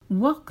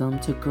Welcome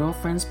to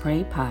Girlfriends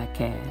Pray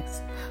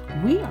Podcast.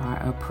 We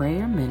are a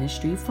prayer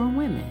ministry for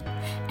women,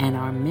 and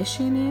our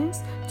mission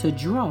is to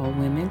draw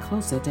women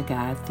closer to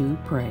God through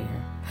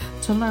prayer.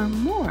 To learn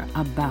more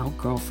about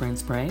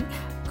Girlfriends Pray,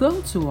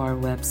 go to our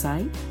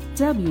website,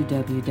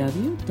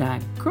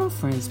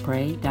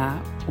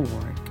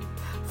 www.girlfriendspray.org.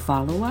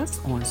 Follow us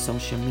on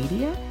social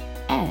media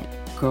at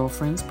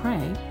Girlfriends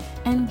Pray,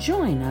 and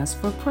join us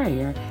for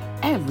prayer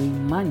every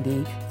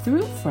Monday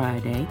through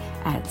Friday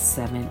at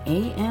 7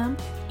 a.m.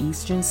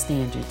 Eastern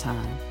Standard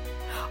Time.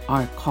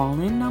 Our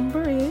call-in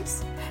number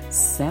is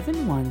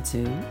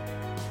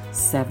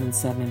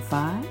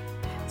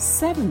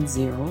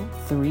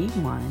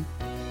 712-775-7031,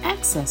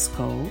 access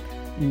code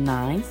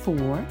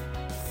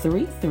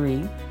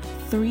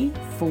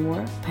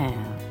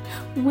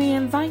 943334#. We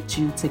invite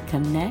you to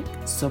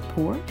connect,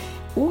 support,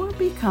 or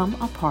become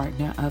a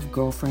partner of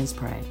Girlfriends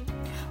Pray.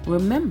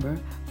 Remember,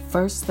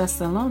 1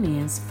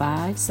 Thessalonians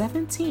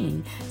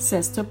 5:17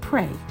 says to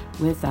pray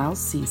without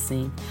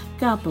ceasing.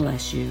 God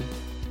bless you.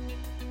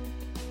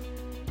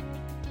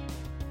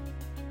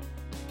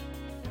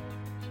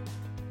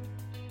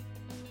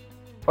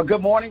 Well,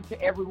 good morning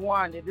to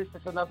everyone. This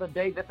is another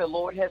day that the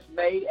Lord has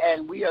made,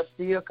 and we are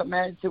still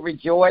commanded to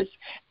rejoice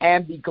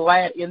and be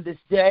glad in this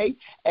day.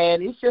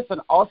 And it's just an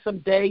awesome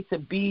day to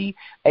be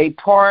a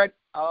part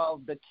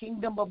of the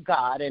kingdom of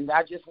God. And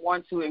I just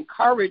want to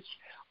encourage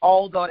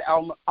all that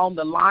on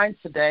the line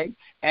today.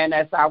 And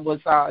as I was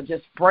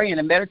just praying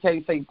and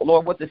meditating, saying,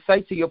 Lord, what to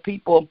say to your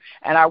people,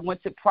 and I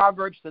went to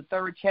Proverbs, the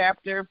 3rd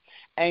chapter,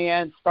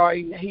 and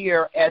starting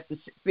here at the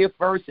 5th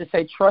verse, it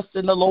says, trust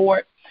in the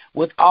Lord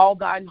with all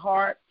thine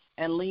heart,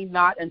 and lean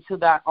not unto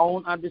thy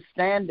own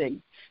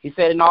understanding. He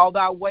said, in all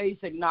thy ways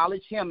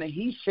acknowledge him, and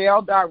he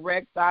shall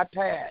direct thy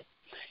path.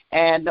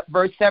 And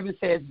verse 7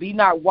 says, be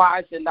not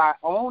wise in thy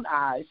own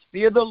eyes,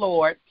 fear the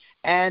Lord,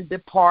 and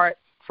depart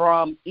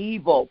from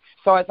evil.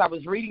 So as I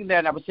was reading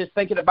that, I was just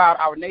thinking about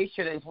our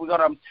nation as we're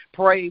going to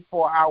pray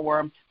for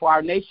our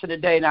nation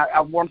today. And I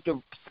want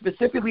to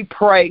specifically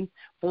pray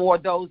for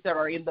those that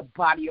are in the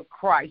body of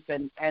Christ.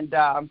 And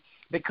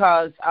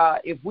because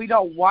if we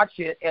don't watch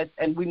it,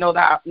 and we know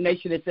that our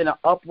nation is in an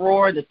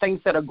uproar, the things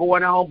that are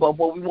going on, but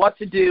what we want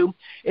to do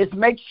is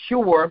make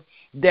sure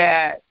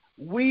that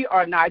we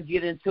are not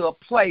getting to a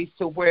place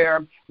to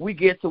where we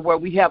get to where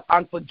we have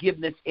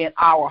unforgiveness in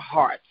our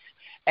hearts.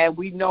 And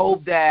we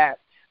know that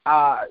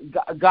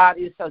God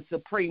is a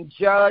supreme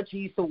judge.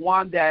 He's the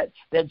one that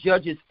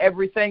judges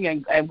everything,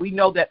 and we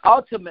know that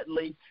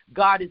ultimately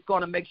God is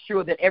going to make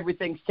sure that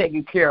everything's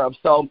taken care of.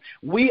 So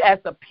we as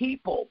a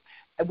people,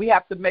 we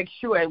have to make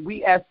sure, and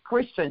we as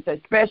Christians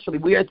especially,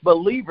 we as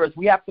believers,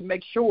 we have to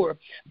make sure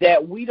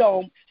that we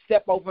don't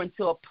step over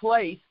into a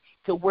place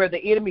to where the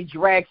enemy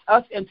drags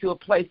us into a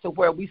place to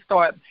where we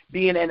start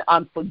being in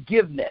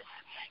unforgiveness.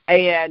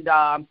 And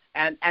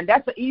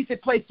that's an easy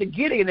place to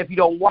get in if you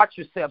don't watch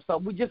yourself. So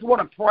we just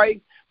want to pray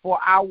for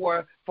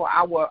our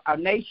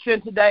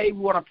nation today. We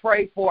want to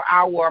pray for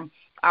our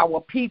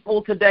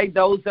people today,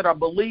 those that are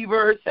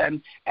believers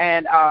and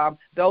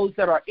those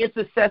that are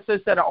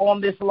intercessors that are on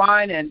this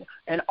line and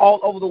all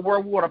over the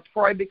world. We want to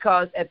pray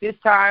because at this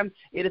time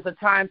it is a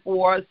time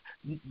for us,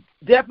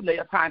 definitely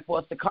a time for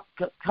us to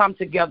come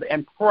together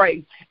and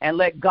pray and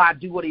let God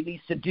do what he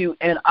needs to do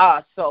in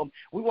us. So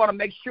we want to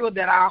make sure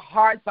that our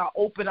hearts are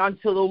open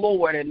unto the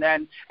Lord, and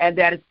that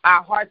if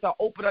our hearts are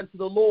open unto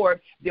the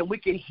Lord, then we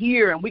can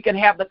hear and we can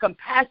have the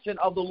compassion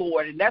of the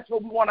Lord, and that's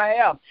what we want to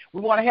have. We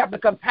want to have the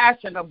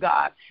compassion of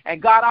God,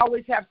 and God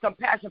always has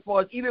compassion for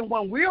us. Even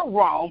when we're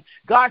wrong,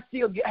 God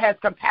still has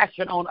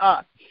compassion on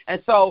us.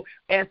 And so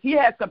as he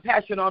has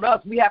compassion on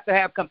us, we have to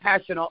have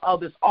compassion on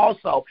others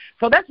also.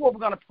 So that's what we're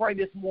going to pray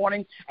this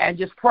morning, and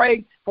just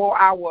pray for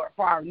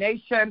our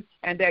nation,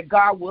 and that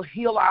God will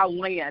heal our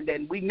land.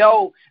 And we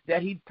know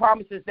that he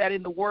promises that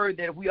in the word,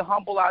 that if we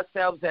humble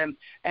ourselves and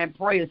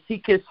pray and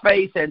seek his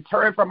face and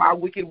turn from our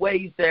wicked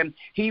ways, then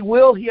he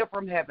will hear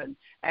from heaven,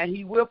 and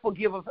he will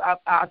forgive us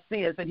our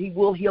sins, and he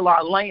will heal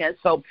our land.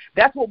 So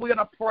that's what we're going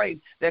to pray,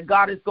 that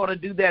God is going to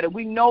do that. And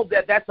we know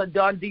that that's a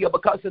done deal,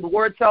 because the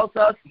word tells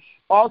us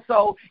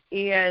also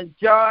in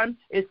John,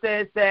 it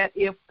says that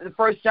if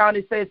 1 John,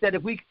 it says that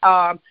if we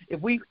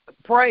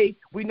pray,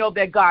 we know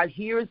that God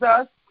hears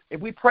us.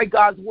 If we pray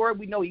God's word,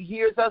 we know he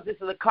hears us. This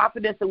is a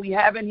confidence that we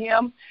have in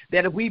him,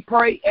 that if we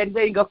pray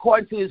anything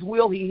according to his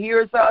will, he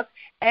hears us.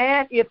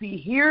 And if he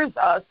hears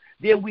us,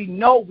 then we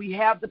know we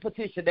have the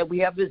petition that we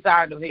have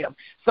desired of him.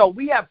 So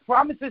we have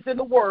promises in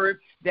the word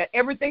that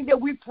everything that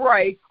we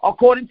pray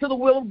according to the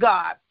will of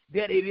God,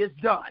 that it is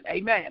done.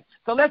 Amen.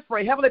 So let's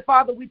pray. Heavenly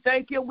Father, we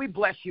thank you and we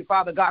bless you,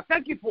 Father God.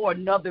 Thank you for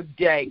another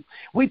day.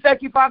 We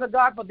thank you, Father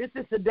God, for this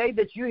is the day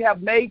that you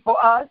have made for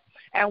us.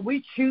 and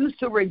we choose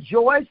to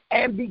rejoice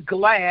and be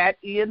glad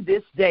in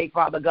this day,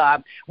 Father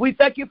God. We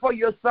thank you for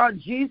your son,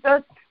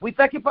 Jesus. We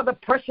thank you for the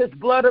precious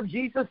blood of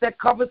Jesus that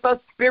covers us,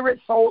 spirit,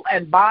 soul,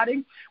 and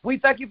body. We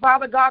thank you,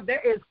 Father God,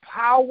 there is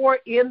power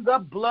in the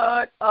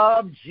blood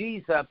of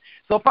Jesus.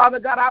 So, Father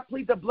God, I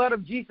plead the blood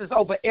of Jesus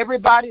over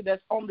everybody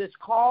that's on this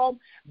call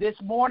this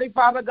morning,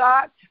 Father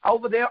God,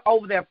 over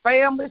their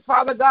families,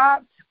 Father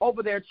God,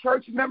 over their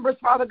church members,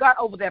 Father God,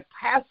 over their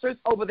pastors,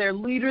 over their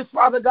leaders,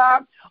 Father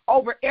God,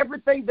 over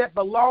everything that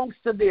belongs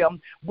to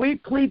them. We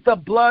plead the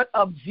blood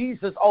of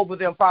Jesus over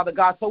them, Father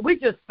God. So we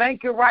just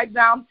thank you right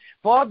now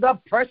for the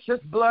precious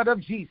blood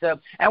of Jesus.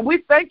 And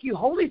we thank you,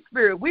 Holy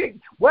Spirit. We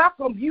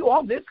welcome you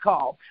on this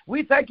call.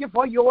 We thank you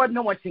for your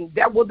anointing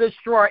that will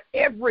destroy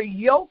every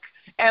yoke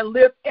and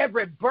lift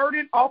every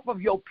burden off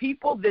of your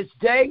people this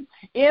day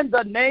in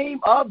the name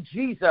of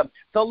Jesus.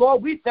 So,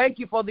 Lord, we thank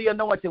you for the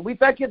anointing. We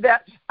thank you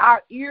that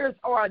our ears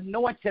are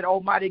anointed,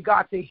 Almighty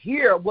God, to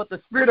hear what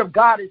the Spirit of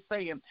God is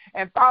saying.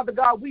 And, Father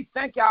God, we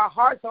thank you our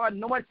hearts are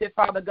anointed,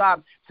 Father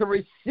God, to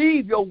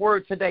receive your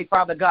word today,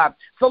 Father God.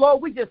 So,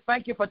 Lord, we just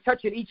thank you for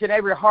touching each and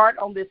every heart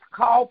on this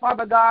call,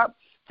 Father God,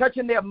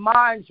 touching their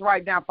minds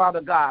right now,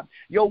 Father God.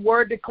 Your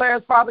word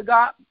declares, Father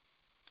God,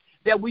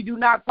 that we do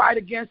not fight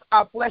against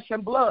our flesh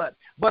and blood,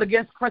 but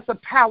against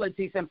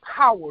principalities and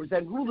powers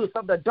and rulers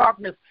of the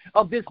darkness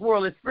of this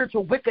world and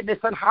spiritual wickedness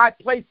in high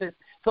places.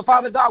 So,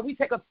 Father God, we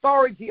take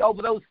authority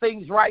over those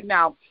things right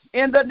now.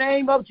 In the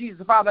name of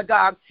Jesus, Father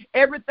God,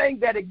 everything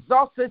that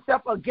exalts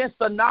itself against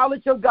the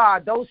knowledge of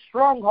God, those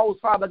strongholds,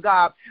 Father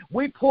God,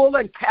 we pull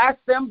and cast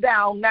them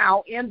down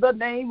now in the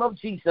name of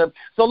Jesus.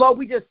 So, Lord,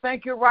 we just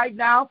thank you right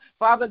now,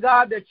 Father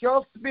God, that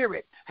your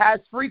Spirit has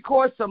free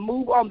course to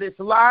move on this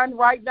line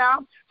right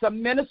now, to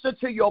minister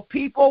to your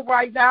people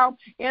right now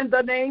in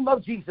the name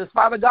of Jesus.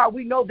 Father God,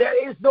 we know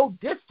there is no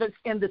distance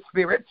in the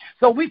Spirit.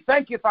 So we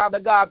thank you,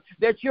 Father God,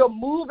 that you're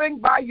moving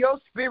by your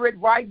Spirit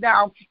right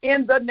now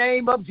in the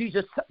name of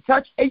Jesus.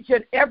 Touch each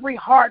and every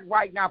heart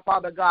right now,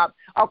 Father God,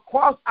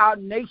 across our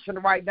nation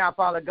right now,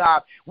 Father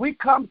God. We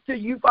come to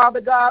you,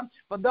 Father God,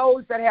 for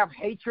those that have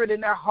hatred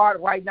in their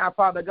heart right now,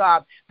 Father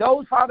God.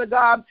 Those, Father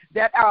God,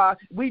 that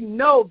we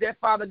know that,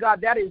 Father God,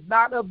 that is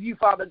not of you,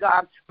 Father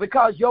God,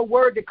 because your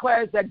word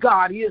declares that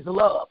God is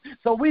love.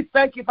 So we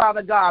thank you,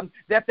 Father God,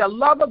 that the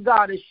love of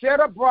God is shed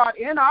abroad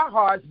in our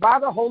hearts by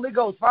the Holy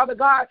Ghost. Father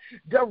God,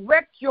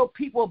 direct your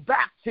people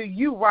back to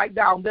you right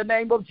now in the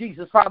name of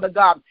Jesus, Father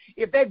God.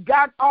 If they've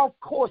got off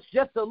course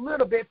just a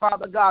little bit,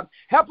 Father God,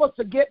 help us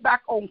to get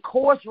back on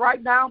course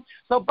right now.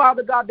 So,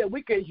 Father God, that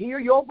we can hear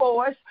your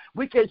voice,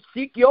 we can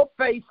seek your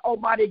face,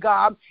 Almighty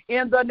God,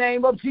 in the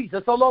name of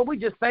Jesus. So, Lord, we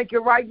just thank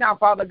you right now,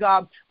 Father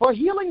God, for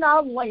healing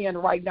our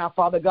land right now,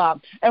 Father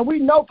God. And we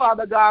know,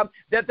 Father God,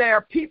 that there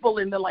are people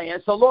in the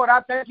land. So, Lord,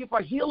 I thank you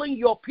for healing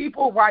your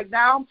people right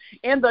now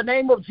in the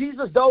name of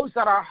Jesus, those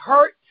that are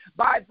hurt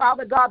by,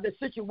 Father God, the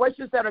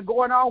situations that are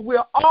going on.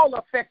 We're all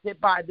affected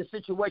by the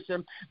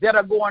situations that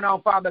are going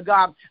on, Father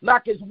God.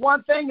 Like it's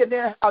one thing and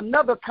then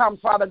another comes,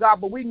 Father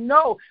God, but we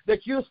know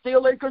that you're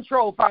still in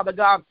control, Father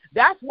God.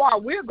 That's why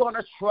we're going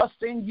to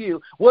trust in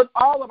you with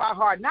all of our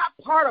heart, not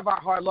part of our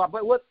heart, Lord,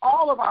 but with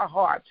all of our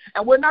heart.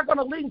 And we're not going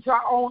to lean to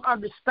our own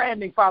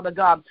understanding, Father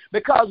God,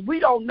 because we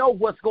don't know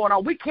what's going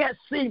on. We can't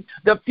see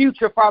the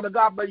future, Father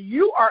God, but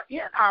you are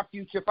in our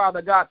future,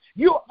 Father God.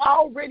 You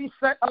already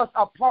set us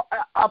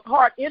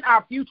apart in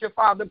our future,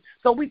 Father.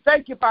 So we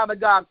thank you, Father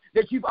God,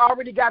 that you've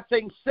already got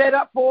things set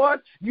up for us.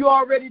 You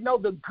already know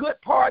the good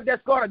part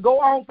that's going to go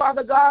on,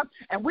 Father God.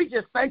 And we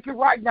just thank you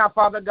right now,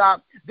 Father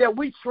God, that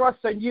we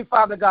trust in you,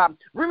 Father God.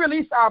 We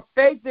release our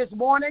faith this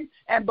morning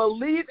and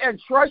believe and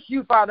trust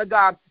you, Father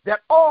God,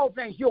 that all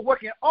things, you're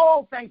working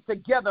all things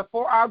together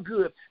for our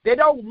good. They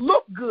don't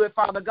look good,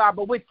 Father God,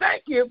 but we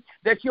thank you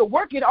that you're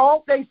working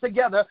all things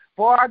together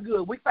for our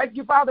good. We thank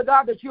you, Father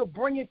God, that you're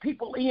bringing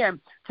people in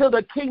to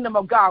the kingdom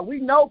of God. We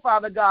know,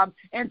 Father God,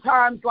 in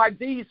times like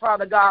these,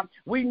 Father God,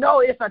 we know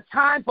it's a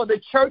time for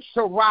the church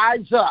to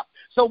rise up.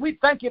 So we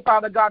thank you,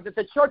 Father God, that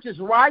the church is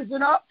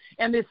rising up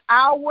in this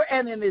hour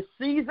and in this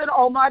season,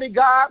 Almighty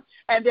God,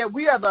 and that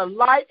we are the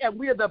light and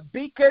we are the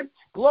beacon.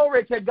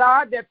 Glory to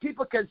God, that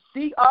people can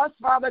see us,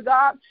 Father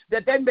God,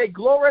 that they may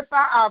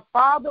glorify our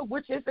Father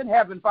which is in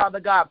heaven, Father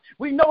God.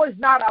 We know it's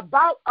not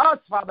about us,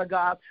 Father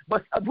God,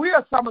 but we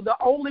are some of the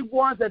only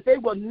ones that they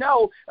will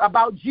know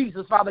about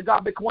Jesus, Father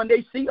God, because when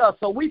they see us.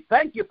 So we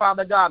thank you,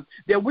 Father God,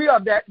 that we're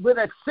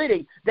a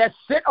city that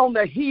sit on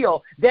the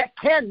hill that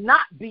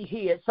cannot be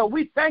hid. So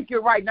we thank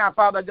you right now,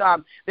 Father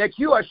God, that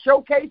you are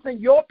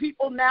showcasing your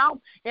people now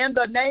in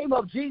the name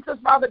of Jesus,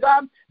 Father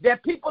God,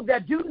 that people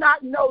that do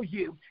not know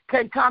you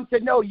can come to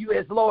know you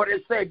as Lord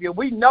and Savior.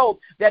 We know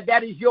that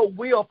that is your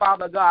will,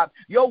 Father God.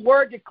 Your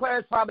word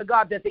declares, Father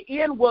God, that the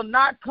end will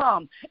not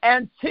come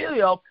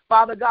until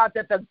Father God,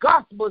 that the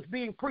gospel is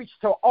being preached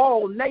to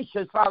all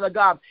nations, Father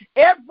God.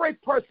 Every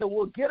person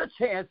will get a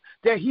chance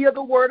to hear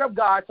the word of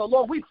God. So,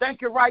 Lord, we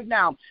thank you right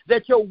now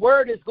that your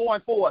word is going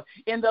forth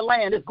in the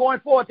land. It's going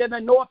forth in the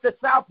north, the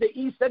south, the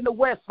east, and the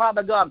west,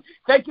 Father God.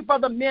 Thank you for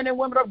the men and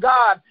women of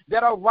God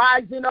that are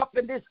rising up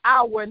in this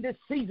hour, in this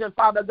season,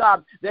 Father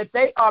God, that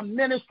they are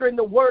ministering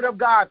the word of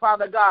God,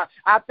 Father God.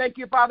 I thank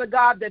you, Father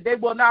God, that they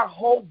will not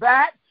hold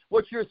back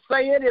what you're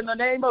saying in the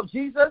name of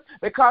Jesus,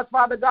 because,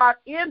 Father God,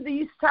 in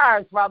these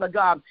times, Father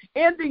God,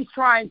 in these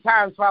trying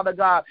times, Father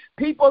God,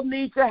 people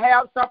need to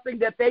have something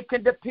that they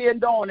can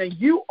depend on, and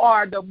you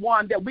are the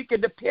one that we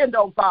can depend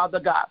on, Father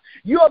God.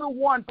 You're the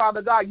one,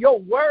 Father God. Your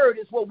word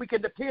is what we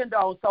can depend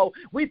on. So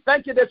we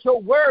thank you that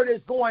your word is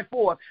going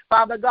forth,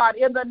 Father God,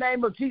 in the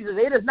name of Jesus.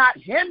 It is not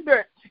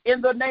hindered in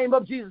the name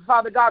of Jesus,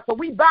 Father God. So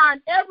we bind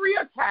every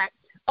attack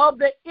of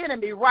the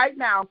enemy right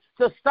now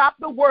to stop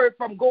the word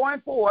from going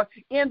forth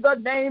in the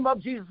name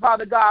of Jesus,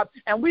 Father God.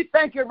 And we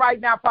thank you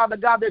right now, Father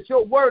God, that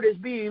your word is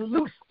being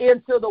loosed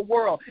into the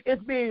world.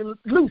 It's being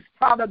loosed,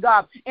 Father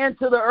God,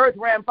 into the earth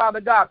realm, Father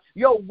God.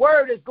 Your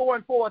word is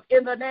going forth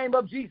in the name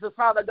of Jesus,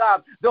 Father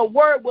God. The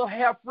word will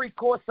have free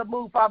course to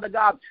move, Father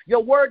God.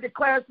 Your word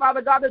declares,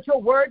 Father God, that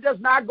your word does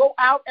not go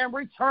out and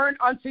return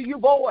unto you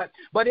void,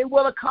 but it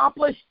will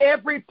accomplish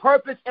every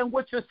purpose in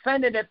which you're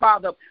sending it,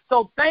 Father.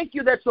 So thank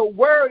you that your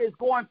word is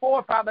going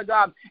forth, Father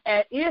God,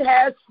 and it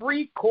has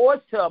free course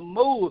to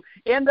move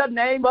in the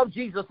name of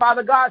Jesus.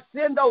 Father God,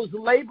 send those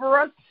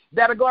laborers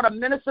that are going to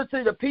minister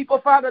to the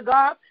people, Father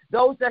God,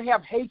 those that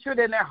have hatred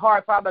in their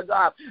heart, Father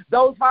God,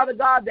 those, Father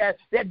God,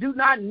 that do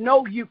not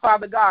know you,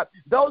 Father God,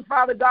 those,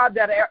 Father God,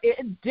 that are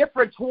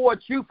indifferent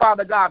towards you,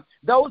 Father God,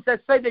 those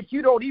that say that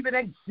you don't even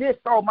exist,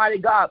 Almighty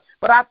God.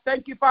 But I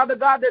thank you, Father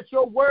God, that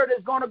your word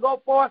is going to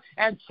go forth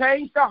and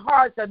change the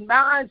hearts and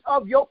minds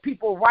of your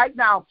people right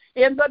now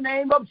in the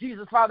name of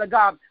Jesus, Father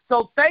God.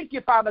 So thank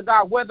you, Father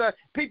God, whether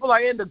people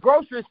are in the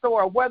grocery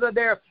store or whether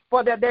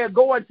they're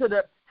going to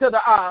the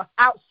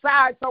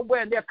outside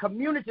somewhere in their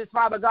communities,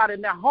 Father God,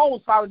 in their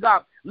homes, Father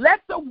God.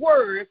 Let the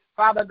word,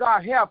 Father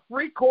God, have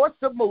free course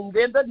to move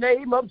in the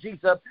name of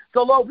Jesus.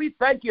 So, Lord, we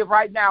thank you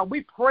right now.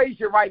 We praise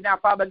you right now,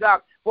 Father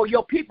God, for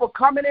your people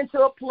coming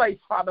into a place,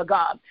 Father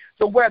God,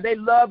 to where they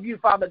love you,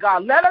 Father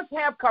God. Let us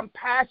have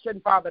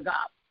compassion, Father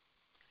God.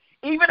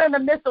 Even in the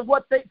midst of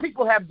what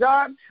people have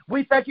done,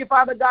 we thank you,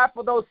 Father God,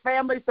 for those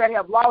families that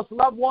have lost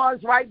loved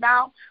ones right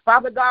now.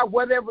 Father God,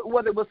 whether it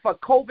was for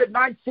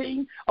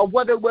COVID-19 or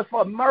whether it was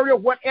for murder,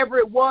 whatever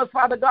it was,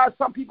 Father God,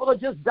 some people are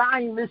just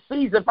dying this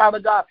season, Father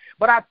God.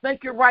 But I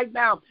thank you right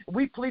now.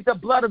 We plead the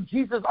blood of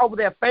Jesus over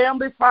their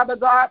families, Father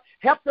God.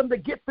 Help them to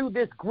get through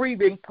this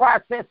grieving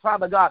process,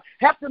 Father God.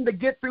 Help them to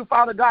get through,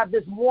 Father God,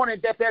 this morning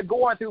that they're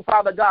going through,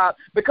 Father God,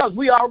 because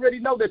we already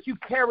know that you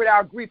carried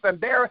our grief and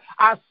bear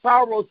our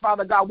sorrows,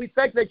 Father God. We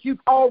thank that you've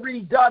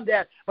already done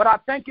that, but I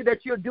thank you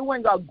that you're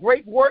doing a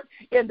great work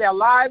in their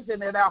lives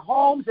and in their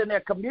homes and their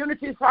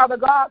communities, Father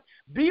God.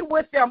 Be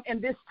with them in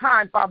this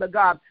time, Father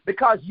God,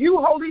 because you,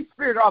 Holy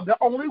Spirit, are the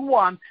only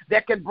one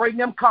that can bring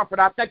them comfort.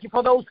 I thank you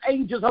for those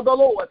angels of the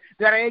Lord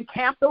that are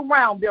encamped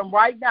around them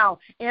right now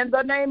in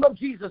the name of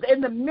Jesus.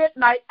 In the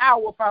midnight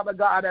hour, Father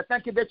God, I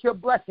thank you that you're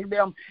blessing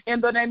them in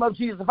the name of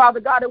Jesus,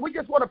 Father God. And we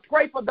just want to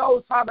pray for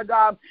those, Father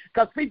God,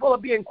 because people are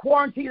being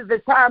quarantined at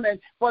this time and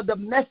for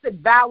domestic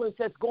violence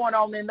that's going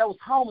on in those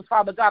homes,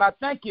 Father God. I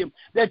thank you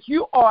that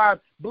you are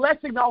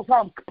blessing those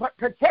homes.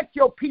 Protect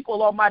your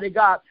people, Almighty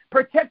God.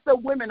 Protect the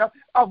women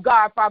of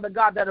God, Father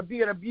God, that are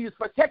being abused.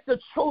 Protect the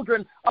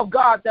children of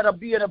God that are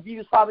being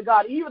abused, Father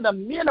God. Even the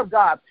men of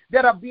God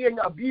that are being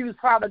abused,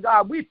 Father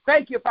God. We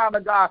thank you, Father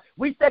God.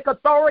 We take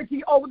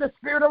authority over the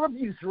spirit of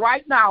abuse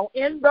right now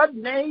in the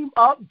name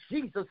of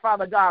Jesus,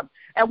 Father God.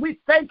 And we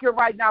thank you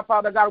right now,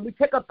 Father God. We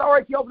take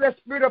authority over the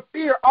spirit of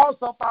fear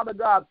also, Father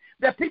God,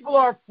 that people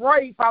are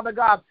afraid, Father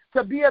God,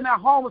 to be in their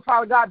homes,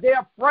 Father God.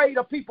 They're afraid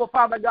of people,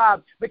 Father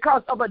God,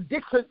 because of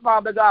addictions,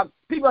 Father God.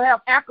 People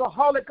have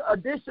alcoholic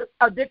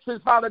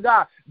addictions, Father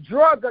God,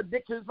 drug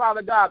addictions,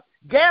 Father God,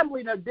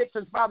 gambling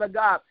addictions, Father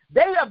God.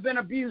 They have been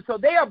abused, so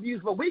they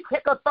abuse, but we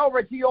take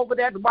authority over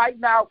that right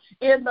now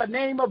in the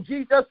name of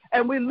Jesus,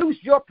 and we loose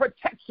your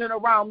protection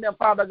around them,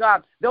 Father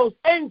God, those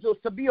angels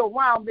to be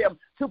around them,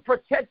 to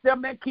protect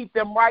them and keep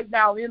them right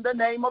now in the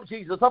name of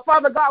Jesus. So,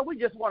 Father God, we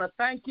just want to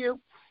thank you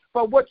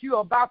for what you're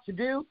about to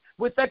do.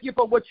 We thank you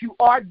for what you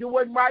are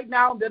doing right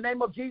now in the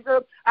name of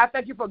Jesus. I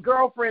thank you for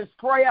Girlfriends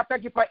Pray. I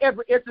thank you for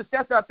every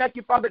intercessor. I thank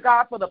you, Father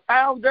God, for the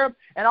founder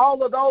and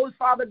all of those,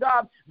 Father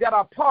God, that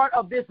are part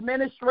of this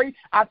ministry.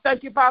 I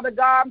thank you, Father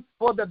God,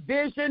 for the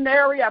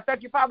visionary. I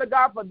thank you, Father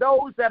God, for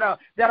those that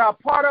are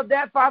part of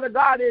that, Father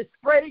God, is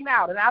spreading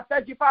out. And I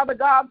thank you, Father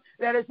God,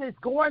 that it's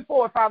going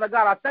forward, Father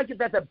God. I thank you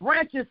that the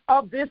branches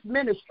of this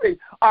ministry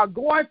are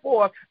going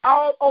forth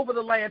all over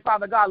the land,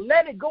 Father God.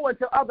 Let it go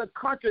into other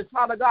countries,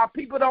 Father God.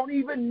 People don't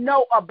even know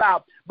know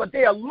about, but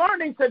they are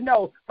learning to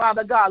know,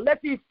 Father God.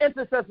 Let these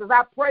intercessors,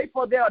 I pray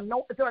for their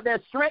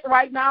strength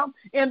right now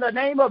in the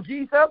name of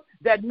Jesus,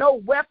 that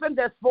no weapon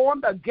that's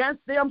formed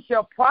against them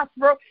shall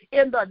prosper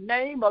in the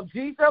name of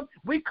Jesus.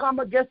 We come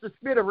against the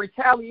spirit of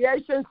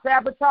retaliation,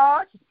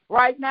 sabotage,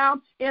 right now,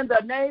 in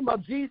the name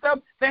of Jesus,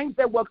 things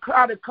that will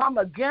try to come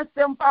against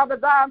them, Father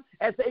God,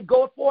 as they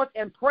go forth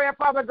in prayer,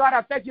 Father God.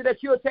 I thank you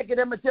that you're taking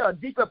them into a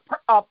deeper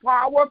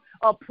power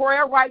of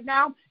prayer right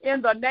now,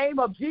 in the name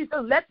of Jesus.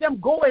 Let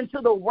them go into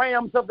the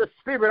realms of the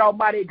Spirit,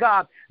 Almighty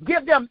God.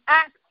 Give them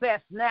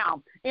access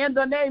now, in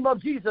the name of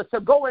Jesus,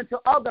 to go into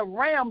other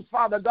realms,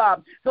 Father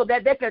God, so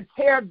that they can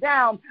tear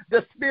down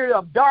the spirit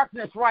of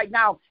darkness right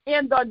now,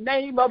 in the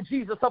name of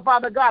Jesus. So,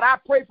 Father God, I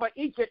pray for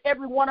each and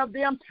every one of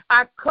them.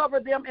 I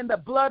cover them in the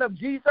blood of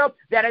Jesus,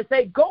 that as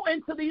they go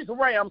into these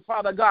realms,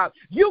 Father God,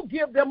 you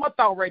give them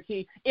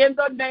authority in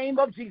the name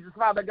of Jesus,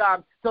 Father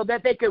God, so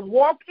that they can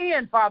walk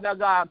in, Father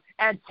God,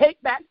 and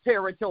take back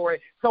territory.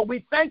 So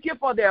we thank you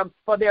for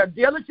their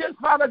diligence,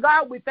 Father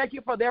God. We thank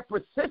you for their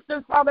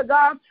persistence, Father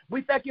God.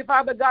 We thank you,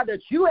 Father God,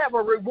 that you have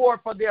a reward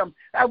for them.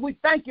 And we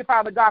thank you,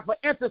 Father God, for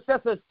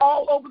intercessors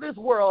all over this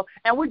world.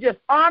 And we just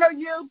honor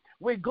you,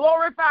 we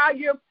glorify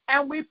you,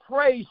 and we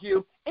praise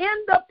you in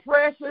the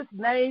precious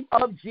name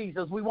of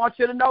Jesus. We want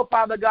you to know,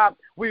 Father God,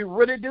 we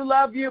really do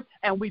love you,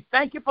 and we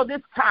thank you for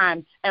this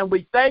time. And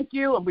we thank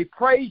you, and we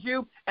praise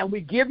you, and we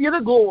give you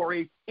the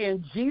glory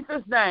in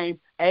Jesus' name.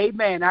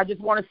 Amen. I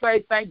just want to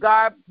say thank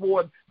God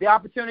for the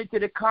opportunity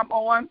to come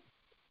on.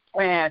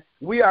 And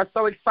we are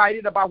so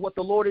excited about what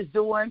the Lord is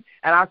doing.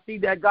 And I see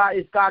that God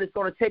is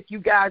going to take you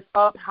guys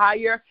up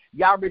higher.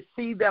 Y'all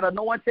receive that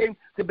anointing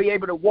to be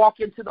able to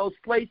walk into those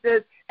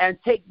places and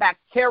take back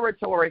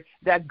territory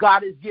that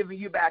God is giving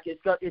you back.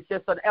 It's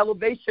just an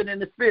elevation in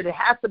the spirit. It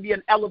has to be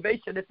an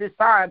elevation at this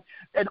time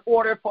in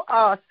order for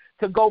us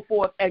to go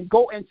forth and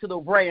go into the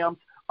realms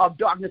of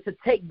darkness, to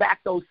take back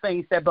those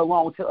things that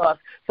belong to us.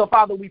 So,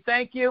 Father, we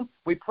thank you.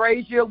 We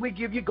praise you. We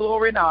give you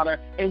glory and honor.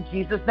 In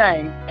Jesus'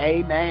 name,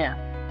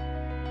 amen.